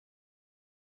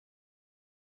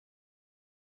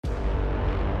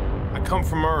come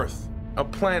from Earth, a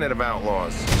planet of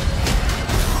outlaws.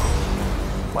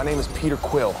 My name is Peter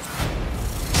Quill.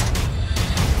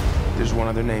 There's one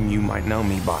other name you might know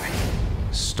me by.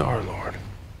 Star-Lord.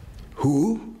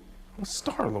 Who? Well,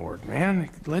 Star-Lord, man.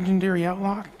 Legendary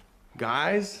outlaw.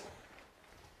 Guys,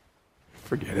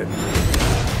 forget it.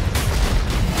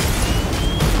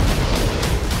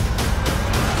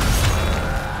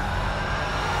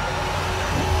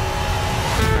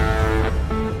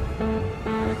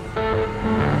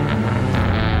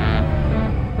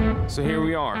 So here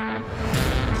we are.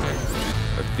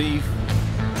 A thief,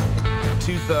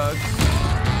 two thugs,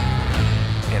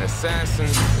 an assassin,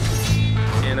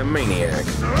 and a maniac.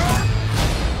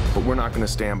 But we're not gonna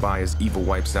stand by as evil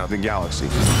wipes out the galaxy.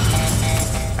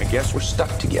 I guess we're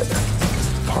stuck together,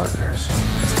 partners.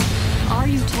 Are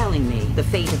you telling me the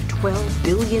fate of 12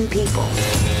 billion people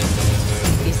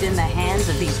is in the hands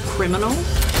of these criminals?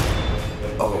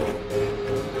 Oh,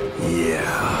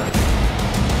 yeah.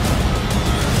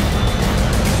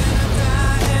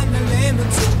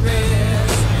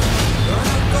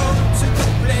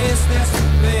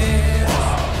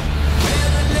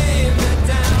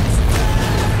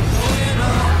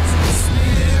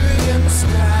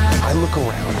 I look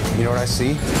around, you know what I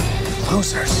see?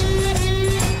 Losers.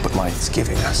 But life's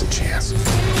giving us a chance.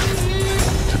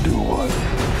 To do what?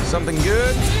 Something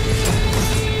good,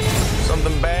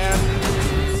 something bad,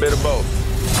 a bit of both.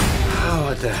 Oh,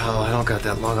 what the hell? I don't got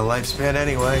that long a lifespan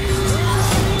anyway.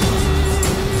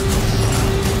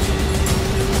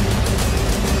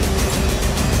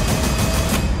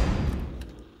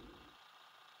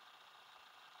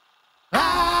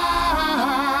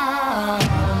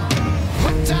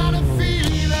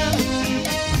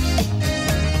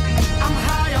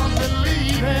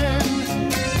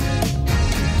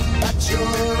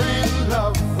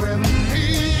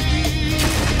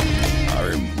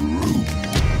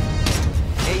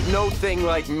 No thing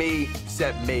like me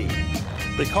except me.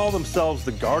 They call themselves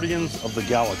the Guardians of the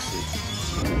Galaxy.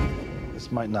 This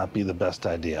might not be the best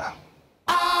idea.